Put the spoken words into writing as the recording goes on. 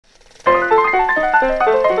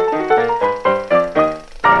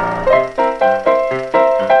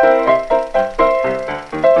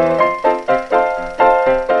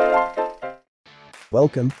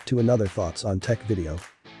Welcome to another Thoughts on Tech video.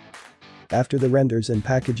 After the renders and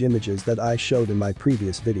package images that I showed in my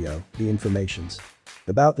previous video, the informations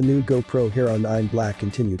about the new GoPro Hero 9 Black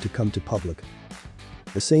continue to come to public.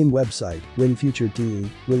 The same website,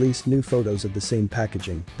 WinFuture.de, released new photos of the same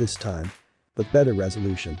packaging, this time, but better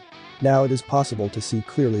resolution. Now it is possible to see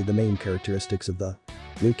clearly the main characteristics of the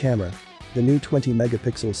new camera, the new 20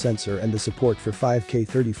 megapixel sensor and the support for 5K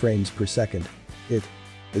 30 frames per second. It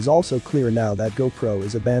is also clear now that GoPro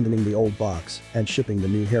is abandoning the old box and shipping the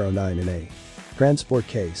new Hero 9 in a transport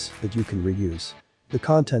case that you can reuse. The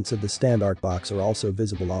contents of the standard box are also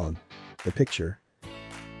visible on the picture.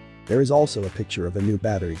 There is also a picture of a new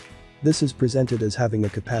battery. This is presented as having a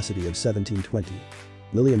capacity of 1720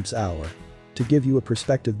 mAh. To give you a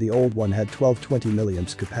perspective, the old one had 1220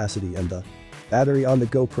 mAh capacity and the battery on the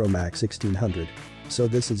GoPro Max 1600, so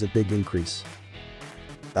this is a big increase.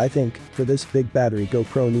 I think, for this big battery,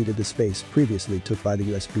 GoPro needed the space previously took by the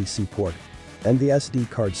USB-C port and the SD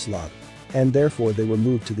card slot, and therefore they were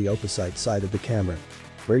moved to the opposite side of the camera,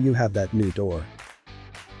 where you have that new door.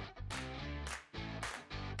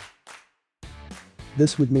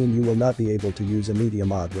 This would mean you will not be able to use a media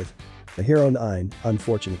mod with the Hero 9,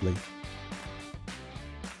 unfortunately.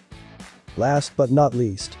 Last but not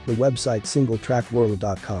least, the website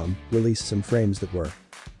singletrackworld.com released some frames that were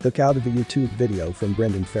took out of a YouTube video from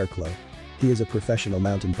Brendan Fairclough. He is a professional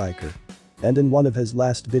mountain biker. And in one of his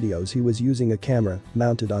last videos he was using a camera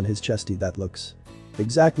mounted on his chesty that looks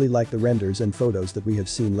exactly like the renders and photos that we have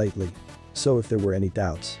seen lately. So if there were any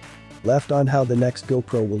doubts left on how the next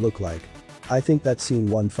GoPro will look like, I think that seeing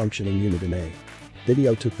one functioning unit in a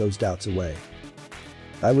video took those doubts away.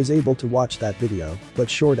 I was able to watch that video, but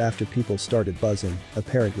short after people started buzzing,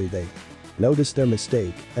 apparently they noticed their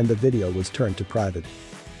mistake and the video was turned to private.